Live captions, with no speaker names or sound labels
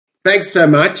Thanks so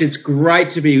much. It's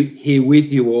great to be here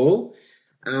with you all.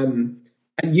 And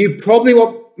you probably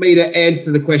want me to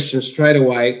answer the question straight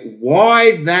away.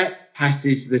 Why that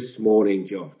passage this morning,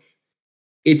 Josh?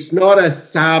 It's not a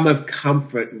psalm of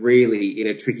comfort, really, in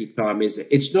a tricky time, is it?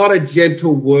 It's not a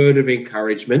gentle word of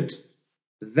encouragement.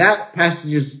 That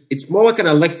passage it's more like an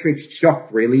electric shock,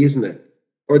 really, isn't it?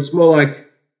 Or it's more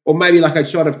like, or maybe like a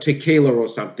shot of tequila or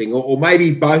something, or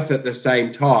maybe both at the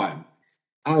same time.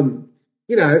 Um,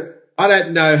 I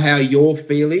don't know how you're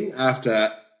feeling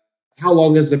after how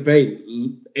long has it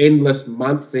been? Endless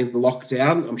months in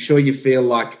lockdown. I'm sure you feel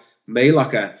like me,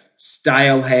 like a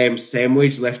stale ham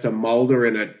sandwich left a moulder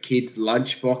in a kid's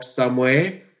lunchbox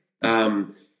somewhere.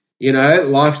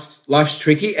 Life's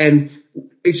tricky, and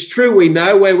it's true. We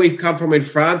know where we've come from in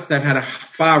France. They've had a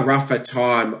far rougher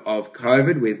time of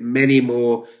COVID with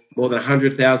more than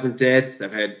 100,000 deaths.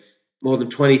 They've had more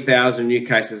than 20,000 new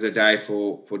cases a day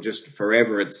for just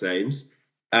forever, it seems.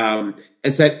 And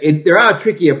so there are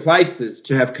trickier places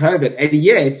to have COVID. And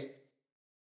yet,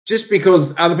 just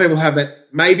because other people have it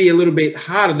maybe a little bit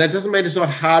harder, that doesn't mean it's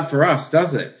not hard for us,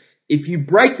 does it? If you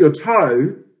break your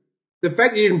toe, the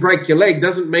fact that you didn't break your leg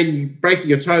doesn't mean breaking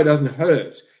your toe doesn't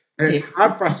hurt. And it's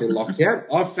hard for us in lockdown.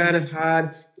 I've found it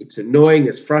hard. It's annoying.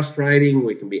 It's frustrating.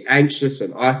 We can be anxious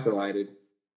and isolated.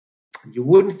 You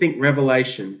wouldn't think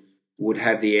Revelation would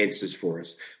have the answers for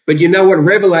us. But you know what?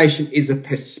 Revelation is a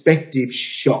perspective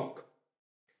shock.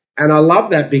 And I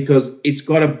love that because it's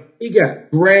got a bigger,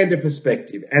 grander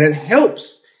perspective. And it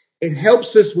helps. It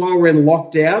helps us while we're in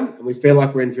lockdown and we feel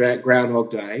like we're in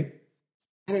Groundhog Day.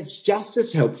 And it's just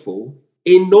as helpful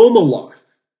in normal life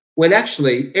when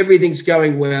actually everything's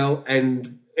going well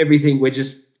and we're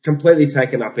just completely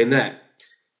taken up in that.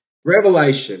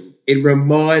 Revelation, it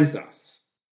reminds us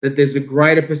that there's a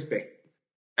greater perspective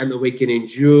and that we can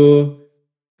endure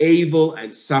evil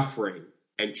and suffering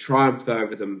and triumph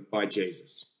over them by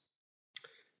Jesus.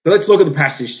 So let's look at the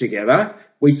passage together.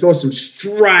 We saw some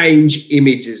strange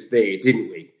images there, didn't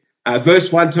we?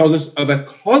 Verse 1 tells us of a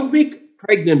cosmic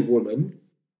pregnant woman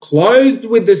clothed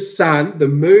with the sun, the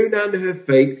moon under her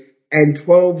feet, and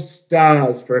 12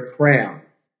 stars for a crown.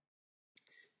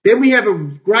 Then we have a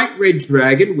great red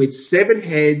dragon with 7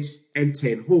 heads and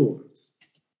 10 horns.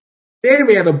 Then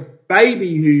we have a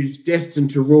baby who's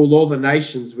destined to rule all the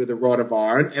nations with a rod of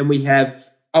iron, and we have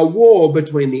a war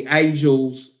between the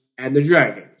angels and the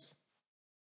dragons.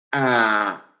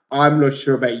 I'm not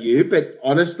sure about you, but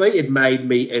honestly, it made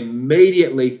me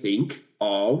immediately think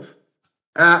of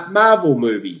Marvel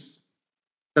movies.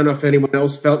 Don't know if anyone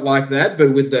else felt like that,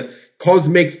 but with the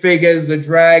cosmic figures, the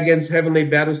dragons, heavenly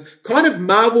battles, kind of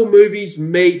Marvel movies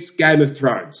meets Game of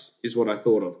Thrones is what I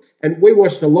thought of. And we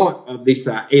watched a lot of this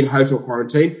in hotel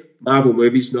quarantine, Marvel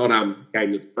movies, not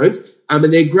Game of Thrones,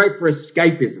 and they're great for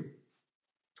escapism.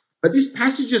 But this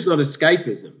passage is not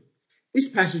escapism. This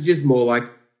passage is more like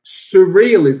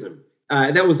surrealism.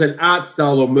 That was an art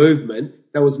style or movement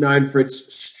that was known for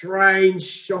its strange,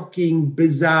 shocking,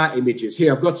 bizarre images.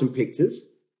 Here, I've got some pictures.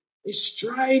 These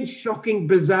strange, shocking,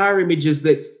 bizarre images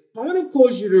that kind of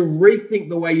cause you to rethink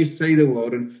the way you see the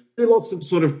world and do lots of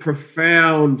sort of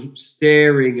profound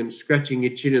staring and scratching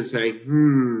your chin and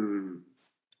saying,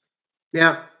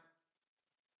 Now,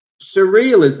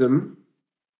 surrealism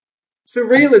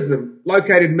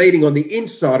located meaning on the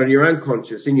inside of your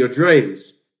unconscious, in your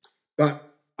dreams. But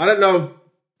I don't know if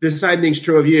the same thing's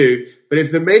true of you, but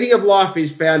if the meaning of life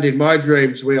is found in my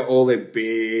dreams, we are all in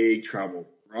big trouble,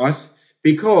 right?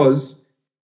 Because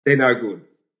they're no good.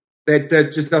 That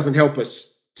just doesn't help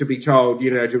us to be told,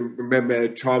 to remember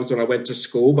times when I went to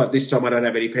school, but this time I don't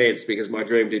have any pants because my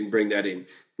dream didn't bring that in.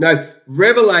 No,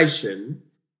 Revelation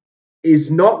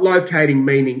is not locating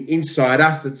meaning inside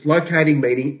us, it's locating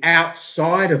meaning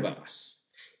outside of us.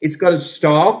 It's got a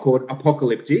style called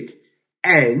apocalyptic,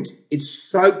 and it's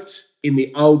soaked in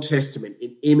the Old Testament,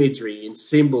 in imagery, in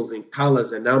symbols, in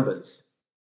colours and numbers.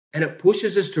 And it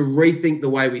pushes us to rethink the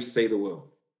way we see the world.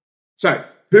 So,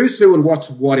 who's who and what's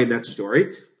what in that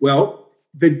story? Well,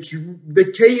 the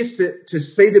key is to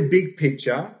see the big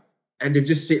picture and to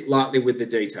just sit lightly with the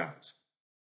details.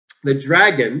 The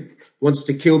dragon wants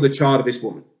to kill the child of this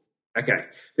woman. Okay.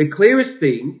 The clearest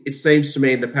thing, it seems to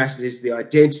me, in the passage is the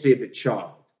identity of the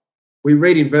child. We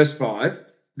read in verse 5,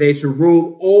 they're to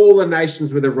rule all the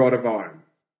nations with a rod of iron.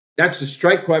 That's a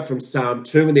straight quote from Psalm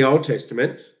 2 in the Old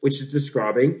Testament, which is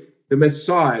describing the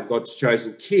Messiah, God's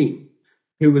chosen king,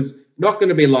 who was not going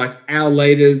to be like our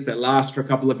leaders that last for a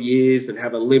couple of years and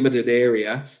have a limited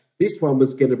area. This one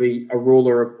was going to be a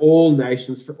ruler of all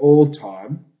nations for all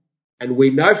time. And we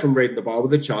know from reading the Bible,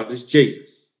 the child is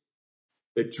Jesus.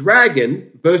 The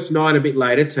dragon, verse 9 a bit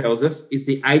later tells us, is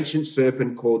the ancient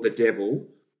serpent called the devil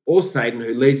or Satan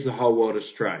who leads the whole world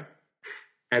astray.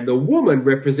 And the woman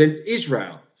represents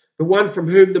Israel, the one from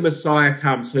whom the Messiah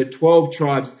comes, her 12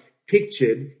 tribes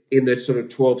pictured in the sort of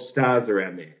 12 stars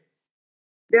around there.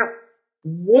 Now,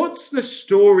 what's the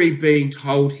story being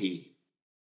told here?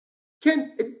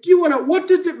 What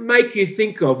did it make you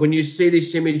think of when you see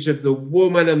this image of the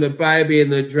woman and the baby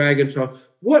and the dragon child?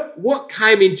 What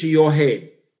came into your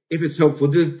head? If it's helpful,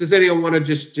 does anyone want to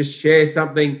just share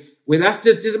something with us?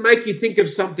 Does it make you think of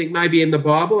something maybe in the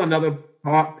Bible, another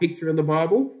picture in the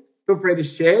Bible? Feel free to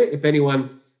share if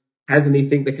anyone has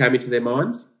anything that came into their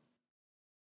minds.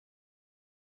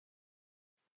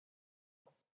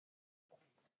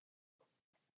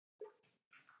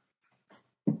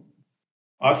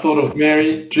 I thought of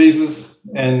Mary, Jesus,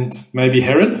 and maybe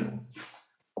Herod.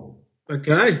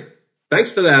 Okay.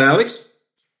 Thanks for that, Alex.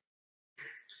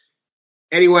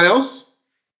 Anyone else?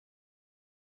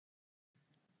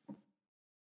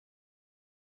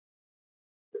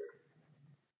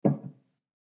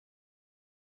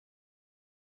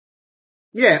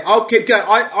 Yeah, I'll keep going.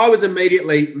 I was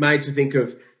immediately made to think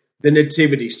of the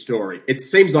nativity story. It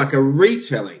seems like a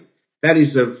retelling, that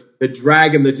is, of the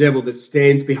dragon, the devil that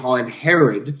stands behind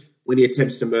Herod when he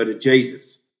attempts to murder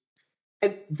Jesus.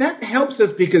 And that helps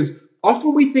us because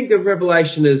often we think of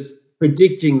Revelation as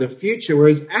predicting the future,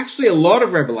 whereas actually a lot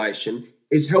of Revelation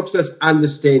helps us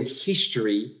understand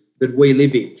history that we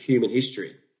live in, human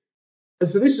history. And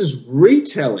so this is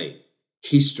retelling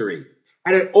history.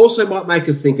 And it also might make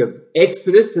us think of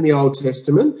Exodus in the Old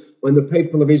Testament, when the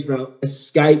people of Israel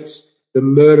escaped the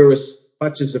murderous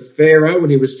clutches of Pharaoh when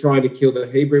he was trying to kill the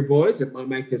Hebrew boys. It might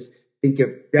make us think of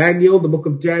Daniel, the book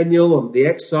of Daniel, on the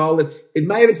exile. It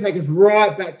may even take us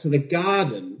right back to the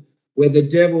garden where the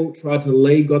devil tried to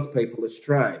lead God's people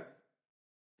astray.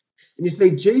 And you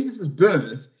see, Jesus'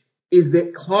 birth is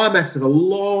the climax of a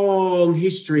long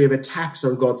history of attacks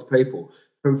on God's people,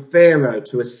 from Pharaoh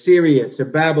to Assyria to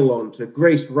Babylon to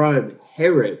Greece, Rome,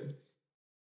 Herod.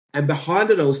 And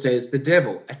behind it all stands the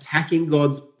devil, attacking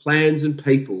God's plans and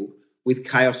people with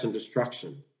chaos and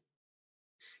destruction.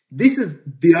 This is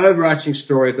the overarching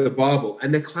story of the Bible,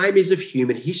 and the claim is of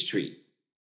human history.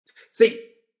 See,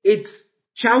 it's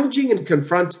challenging and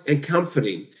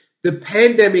comforting. The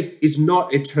pandemic is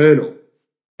not eternal.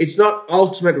 It's not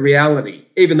ultimate reality,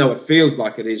 even though it feels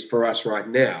like it is for us right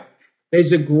now.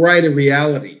 There's a greater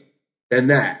reality than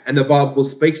that, and the Bible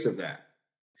speaks of that.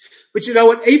 But you know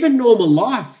what? Even normal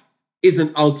life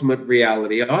isn't ultimate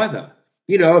reality either.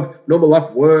 You know, of normal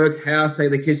life, work, house,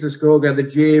 take the kids to school, go to the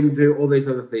gym, do all these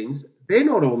other things. They're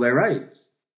not all there is.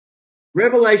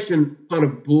 Revelation kind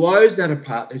of blows that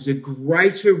apart. There's a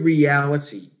greater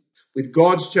reality with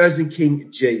God's chosen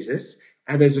King, Jesus,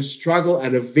 and there's a struggle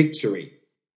and a victory.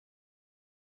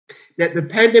 Now, the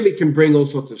pandemic can bring all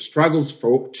sorts of struggles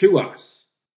to us,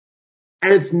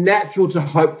 and it's natural to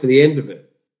hope for the end of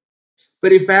it.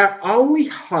 But if our only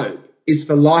hope is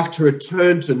for life to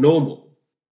return to normal,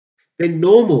 then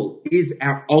normal is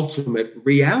our ultimate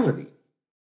reality.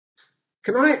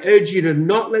 Can I urge you to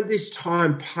not let this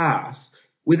time pass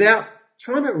without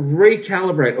trying to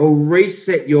recalibrate or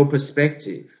reset your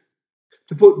perspective,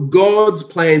 to put God's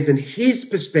plans and his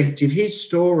perspective, his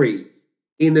story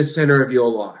in the center of your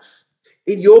life.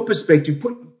 In your perspective,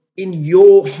 put in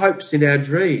your hopes in our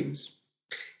dreams.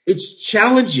 It's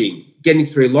challenging getting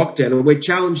through lockdown, and we're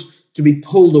challenged to be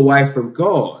pulled away from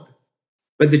God.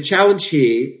 But the challenge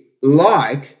here,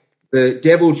 like the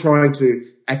devil trying to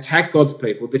attack God's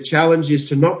people, the challenge is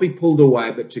to not be pulled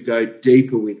away, but to go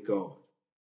deeper with God.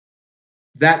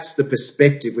 That's the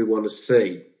perspective we want to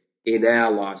see in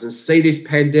our lives, and see this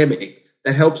pandemic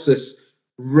that helps us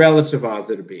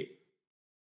relativize it a bit.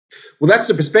 Well, that's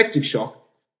the perspective shock.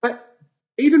 But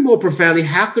even more profoundly,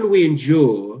 how can we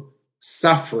endure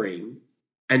suffering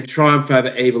and triumph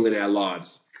over evil in our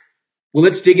lives? Well,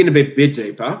 let's dig in a bit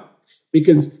deeper,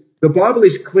 because the Bible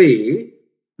is clear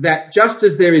that just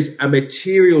as there is a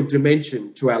material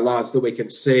dimension to our lives that we can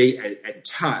see and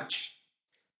touch,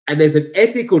 and there's an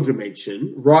ethical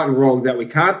dimension, right and wrong, that we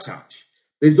can't touch,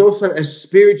 there's also a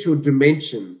spiritual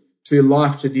dimension to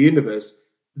life, to the universe,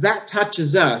 that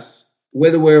touches us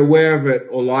whether we're aware of it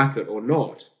or like it or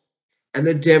not. And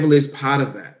the devil is part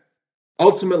of that.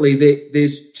 Ultimately,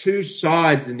 there's two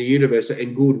sides in the universe,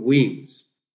 and good wins.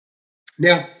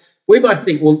 Now, we might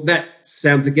think, well, that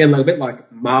sounds again a little bit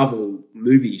like Marvel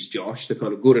movies, Josh, the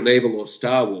kind of good and evil, or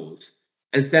Star Wars.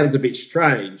 And it sounds a bit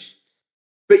strange.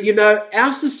 But, you know,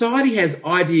 our society has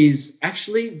ideas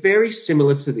actually very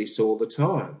similar to this all the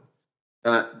time.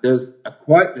 There's a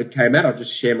quote that came out. I'll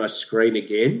just share my screen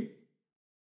again.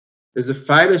 There's a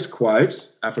famous quote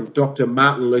from Dr.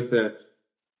 Martin Luther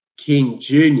King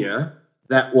Jr.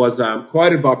 that was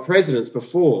quoted by presidents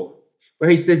before, where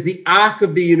he says, the arc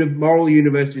of the moral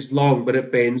universe is long, but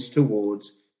it bends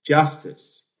towards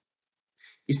justice.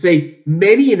 You see,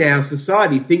 many in our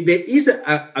society think there is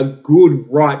a good,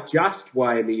 right, just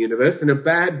way in the universe and a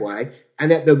bad way,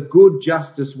 and that the good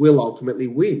justice will ultimately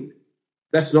win.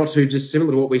 That's not too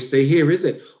dissimilar to what we see here, is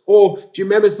it? Or do you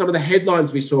remember some of the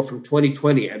headlines we saw from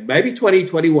 2020 and maybe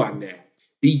 2021 now?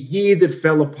 The year that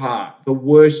fell apart, the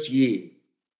worst year.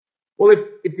 Well,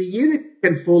 if the year that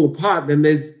can fall apart, then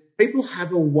people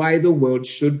have a way the world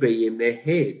should be in their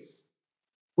heads.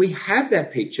 We have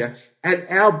that picture, and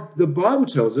the Bible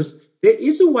tells us there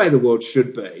is a way the world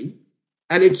should be,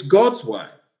 and it's God's way.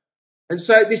 And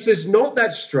so this is not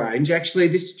that strange. Actually,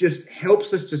 this just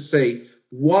helps us to see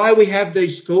why we have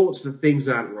these thoughts that things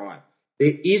aren't right.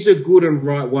 There is a good and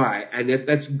right way, and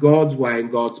that's God's way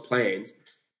and God's plans.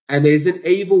 And there's an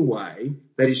evil way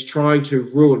that is trying to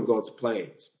ruin God's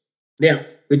plans. Now,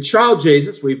 the child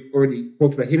Jesus, we've already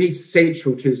talked about him, he's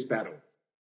central to this battle.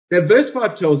 Now, verse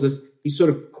 5 tells us he's sort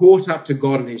of caught up to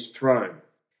God and his throne.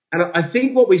 And I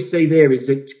think what we see there is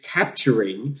it's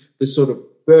capturing the sort of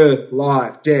birth,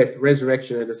 life, death,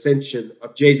 resurrection, and ascension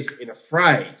of Jesus in a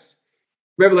phrase.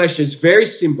 Revelation is very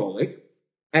symbolic,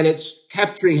 and it's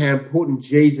capturing how important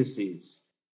Jesus is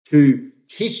to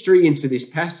history into this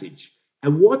passage.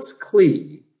 And what's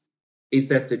clear is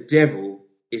that the devil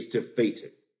is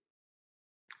defeated.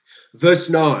 Verse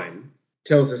 9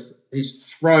 tells us he's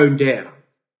thrown down.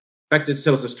 In fact, it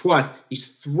tells us twice, he's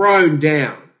thrown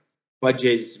down by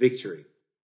Jesus' victory.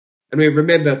 And we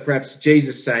remember perhaps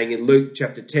Jesus saying in Luke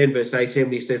chapter 10, verse 18,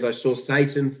 when he says, I saw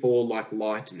Satan fall like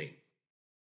lightning.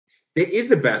 There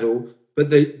is a battle, but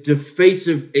the defeat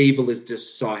of evil is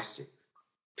decisive.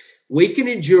 We can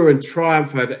endure and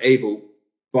triumph over evil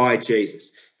by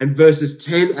Jesus. And verses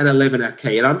 10 and 11 are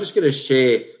key. And I'm just going to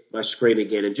share my screen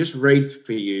again and just read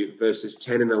for you verses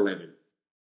 10 and 11.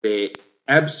 They're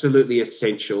absolutely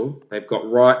essential. They've got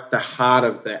right the heart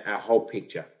of our whole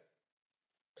picture.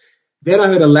 Then I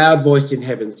heard a loud voice in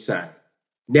heaven say,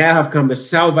 now have come the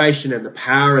salvation and the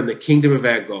power and the kingdom of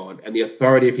our God and the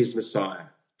authority of his Messiah.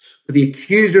 For the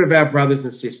accuser of our brothers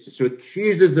and sisters, who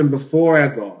accuses them before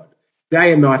our God,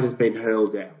 day and night has been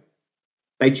hurled down.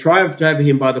 They triumphed over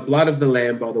him by the blood of the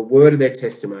Lamb, by the word of their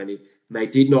testimony, and they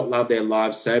did not love their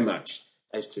lives so much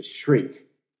as to shrink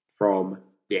from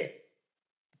death.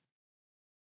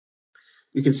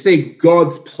 You can see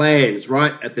God's plans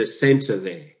right at the center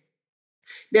there.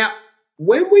 Now,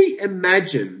 when we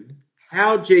imagine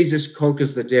how Jesus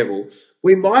conquers the devil,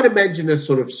 we might imagine a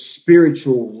sort of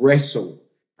spiritual wrestle,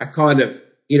 a kind of,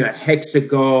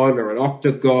 hexagon or an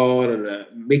octagon and a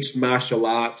mixed martial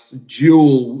arts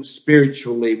duel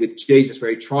spiritually with Jesus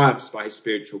where he triumphs by his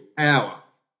spiritual power.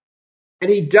 And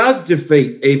he does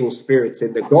defeat evil spirits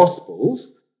in the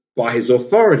Gospels by his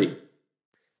authority.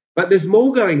 But there's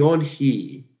more going on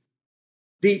here.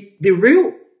 The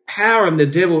real power in the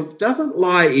devil doesn't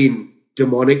lie in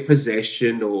demonic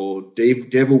possession or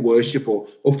devil worship or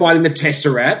fighting the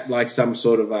Tesseract like some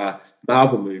sort of a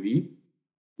Marvel movie.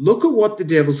 Look at what the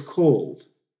devil's called.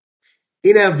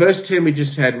 In our verse 10 we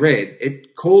just had read,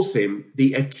 it calls him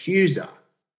the accuser.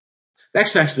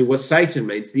 That's actually what Satan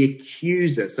means, the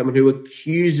accuser, someone who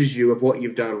accuses you of what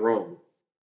you've done wrong.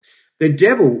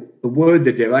 The word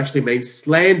the devil actually means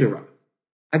slanderer.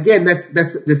 Again, that's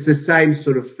the same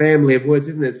sort of family of words,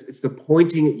 isn't it? It's the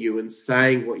pointing at you and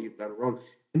saying what you've done wrong.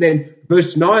 And then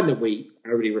verse 9 that we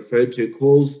already referred to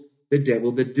calls the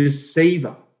devil the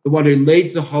deceiver, the one who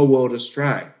leads the whole world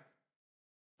astray.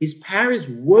 His power is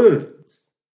words,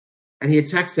 and he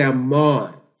attacks our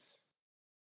minds.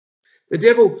 The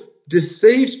devil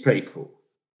deceives people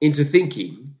into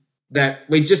thinking that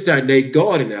we just don't need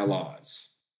God in our lives,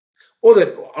 or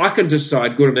that I can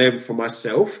decide good and evil for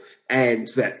myself,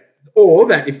 or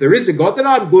that if there is a God, then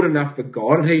I'm good enough for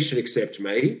God and he should accept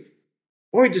me.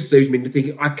 Or he deceives me into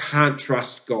thinking I can't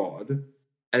trust God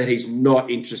and that he's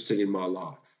not interested in my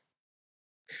life.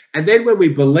 And then when we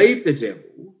believe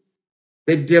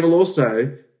the devil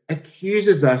also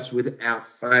accuses us with our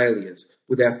failures,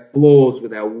 with our flaws,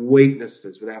 with our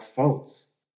weaknesses, with our faults.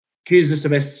 Accuses us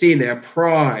of our sin, our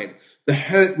pride, the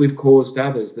hurt we've caused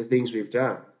others, the things we've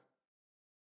done.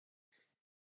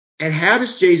 And how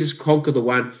does Jesus conquer the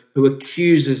one who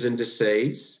accuses and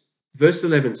deceives? Verse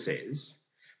 11 says,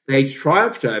 they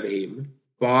triumphed over him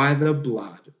by the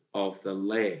blood of the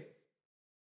Lamb.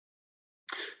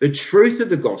 The truth of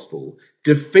the gospel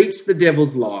defeats the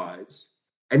devil's lies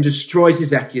and destroys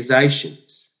his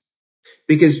accusations,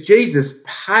 because Jesus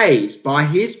pays by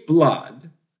his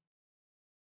blood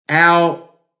our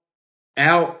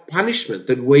punishment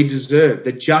that we deserve,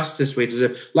 the justice we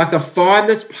deserve, like a fine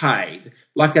that's paid,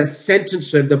 like a sentence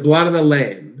served, the blood of the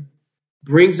Lamb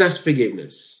brings us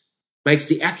forgiveness, makes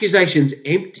the accusations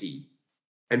empty,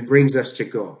 and brings us to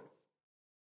God.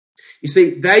 You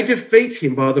see, they defeat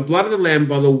him by the blood of the Lamb,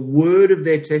 by the word of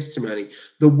their testimony,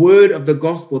 the word of the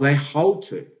gospel they hold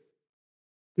to.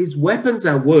 His weapons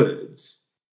are words,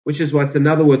 which is why it's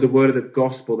another word, the word of the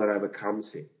gospel that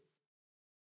overcomes him.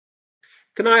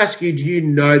 Can I ask you, do you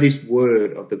know this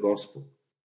word of the gospel?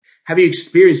 Have you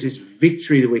experienced this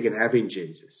victory that we can have in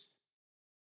Jesus?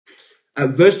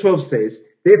 Verse 12 says,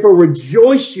 therefore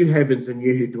rejoice, you heavens, and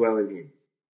you who dwell in him.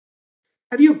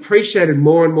 Have you appreciated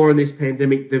more and more in this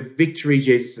pandemic the victory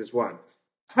Jesus has won?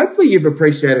 Hopefully you've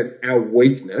appreciated our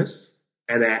weakness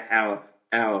and our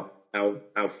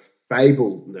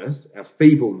feebleness,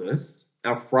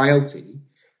 our frailty,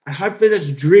 and hopefully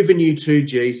that's driven you to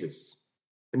Jesus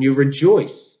and you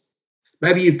rejoice.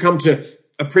 Maybe you've come to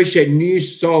appreciate new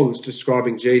songs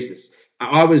describing Jesus.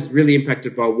 I was really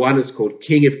impacted by one. It's called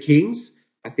King of Kings.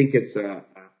 I think it's a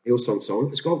Hillsong song.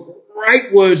 It's got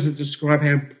great words that describe how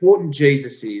important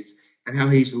Jesus is and how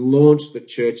he's launched the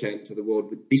church out into the world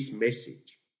with this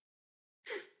message.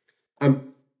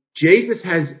 Jesus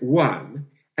has won,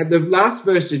 and the last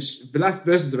verses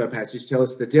of our passage tell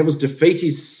us the devil's defeat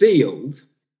is sealed,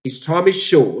 his time is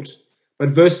short, but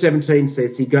verse 17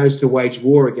 says he goes to wage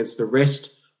war against the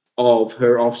rest of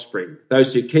her offspring,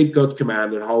 those who keep God's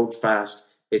command and hold fast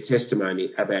their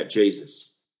testimony about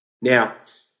Jesus. Now,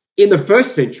 in the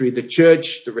first century, the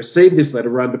church that received this letter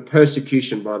were under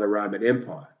persecution by the Roman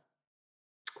Empire.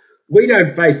 We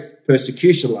don't face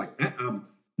persecution like that.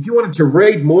 If you wanted to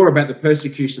read more about the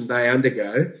persecution they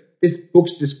undergo, this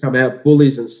book's just come out,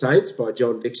 Bullies and Saints by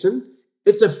John Dixon.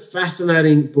 It's a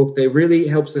fascinating book that really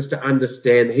helps us to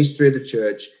understand the history of the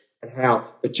church and how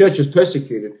the church was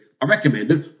persecuted. I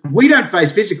recommend it. We don't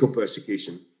face physical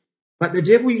persecution, but the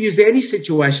devil uses any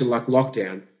situation like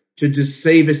lockdown to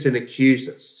deceive us and accuse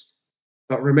us.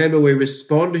 But remember, we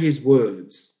respond to his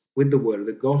words with the word of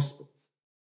the gospel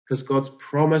because God's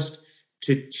promised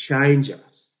to change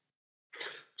us.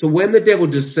 So when the devil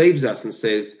deceives us and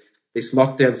says, this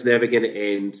lockdown's never going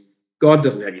to end, God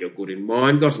doesn't have your good in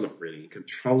mind, God's not really in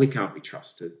control, he can't be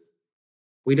trusted,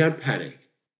 we don't panic.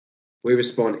 We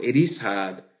respond, it is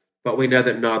hard, but we know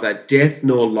that neither death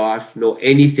nor life nor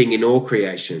anything in all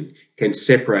creation can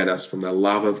separate us from the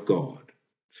love of God,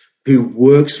 who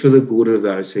works for the good of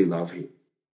those who love him.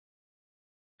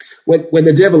 When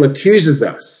the devil accuses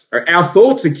us, or our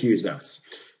thoughts accuse us,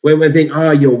 when we think,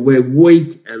 we're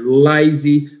weak and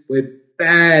lazy, we're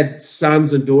bad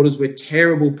sons and daughters, we're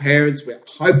terrible parents, we're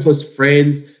hopeless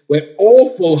friends, we're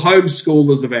awful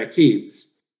homeschoolers of our kids,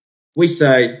 we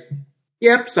say,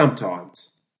 yep, sometimes.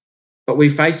 But we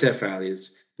face our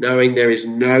failures knowing there is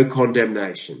no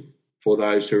condemnation for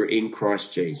those who are in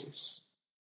Christ Jesus.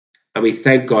 And we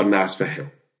thank God and ask for help.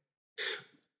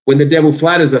 When the devil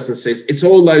flatters us and says, it's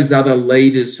all those other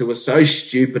leaders who are so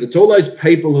stupid, it's all those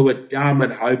people who are dumb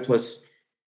and hopeless,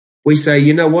 we say,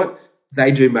 you know what?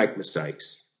 They do make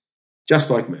mistakes,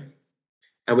 just like me.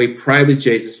 And we pray with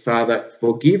Jesus, Father,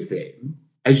 forgive them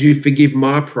as you forgive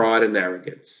my pride and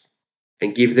arrogance,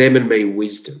 and give them and me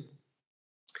wisdom.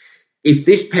 If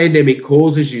this pandemic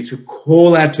causes you to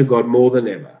call out to God more than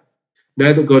ever,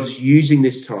 know that God's using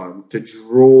this time to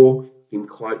draw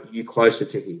you closer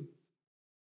to him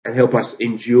and help us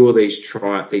endure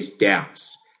these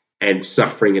doubts and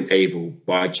suffering and evil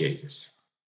by Jesus.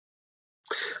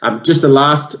 Just the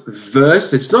last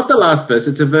verse. It's not the last verse.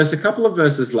 It's a couple of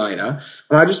verses later.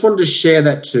 And I just wanted to share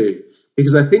that too,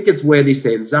 because I think it's where this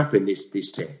ends up in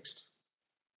this text.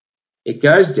 It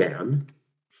goes down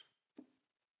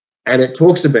and it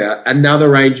talks about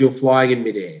another angel flying in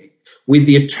midair with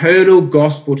the eternal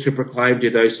gospel to proclaim to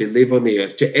those who live on the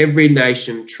earth, to every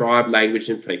nation, tribe, language,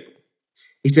 and people.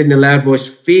 He said in a loud voice,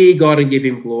 fear God and give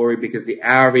him glory, because the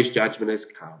hour of his judgment has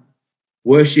come.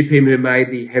 Worship him who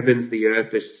made the heavens, the earth,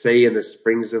 the sea, and the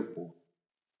springs of water.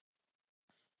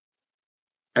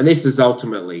 And this is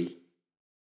ultimately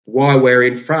why we're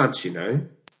in France, you know.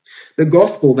 The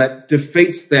gospel that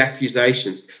defeats the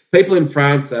accusations. People in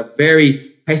France are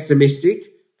very pessimistic,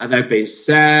 and they've been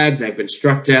sad, they've been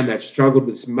struck down, they've struggled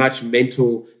with much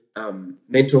mental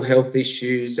health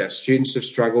issues. Our students have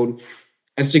struggled.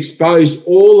 And it's exposed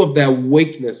all of our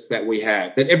weakness that we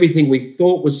have, that everything we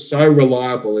thought was so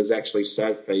reliable is actually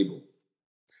so feeble.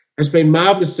 It's been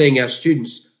marvellous seeing our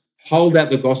students hold out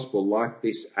the gospel like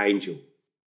this angel.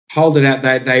 Hold it out.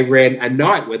 They ran a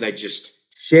night where they just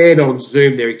shared on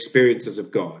Zoom their experiences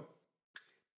of God.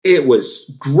 It was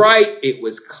great, it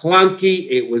was clunky,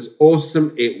 it was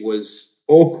awesome, it was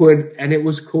awkward, and it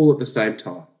was cool at the same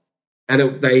time.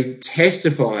 And they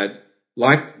testified,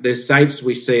 like the saints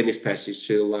we see in this passage,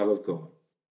 to the love of God.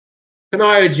 Can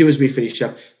I urge you as we finish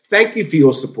up, thank you for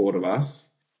your support of us.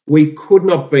 We could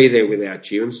not be there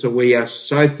without you, and so we are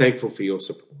so thankful for your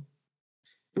support.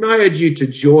 Can I urge you to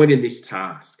join in this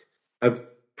task of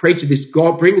preaching this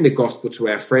God, bringing the gospel to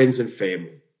our friends and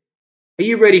family? Are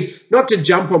you ready not to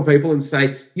jump on people and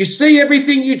say, you see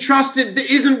everything you trusted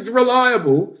isn't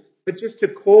reliable, but just to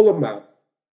call them up,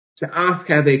 to ask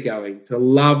how they're going, to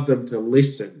love them, to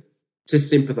listen, to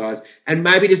sympathise, and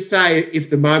maybe to say,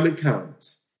 if the moment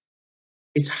comes,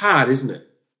 it's hard, isn't it?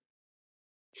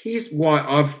 Here's why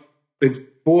I've been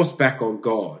forced back on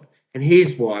God, and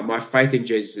here's why my faith in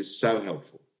Jesus is so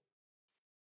helpful.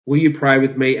 Will you pray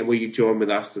with me, and will you join with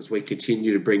us as we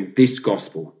continue to bring this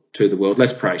gospel to the world?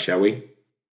 Let's pray, shall we?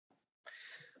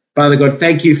 Father God,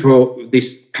 thank you for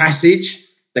this passage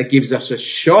that gives us a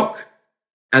shock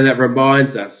and that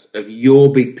reminds us of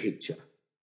your big picture.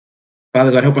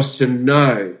 Father God, help us to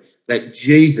know that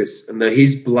Jesus and that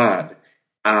his blood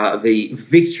are the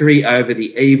victory over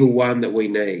the evil one that we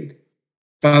need.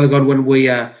 Father God, when we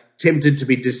are tempted to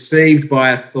be deceived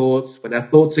by our thoughts, when our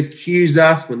thoughts accuse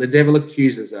us, when the devil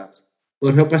accuses us,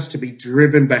 Lord, help us to be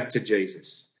driven back to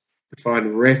Jesus, to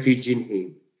find refuge in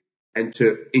him, and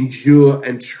to endure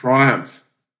and triumph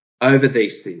over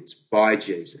these things by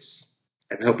Jesus.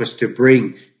 And help us to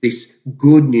bring this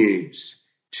good news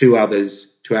to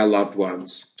others, to our loved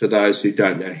ones, to those who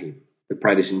don't know him. We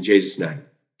pray this in Jesus' name.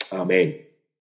 Amen.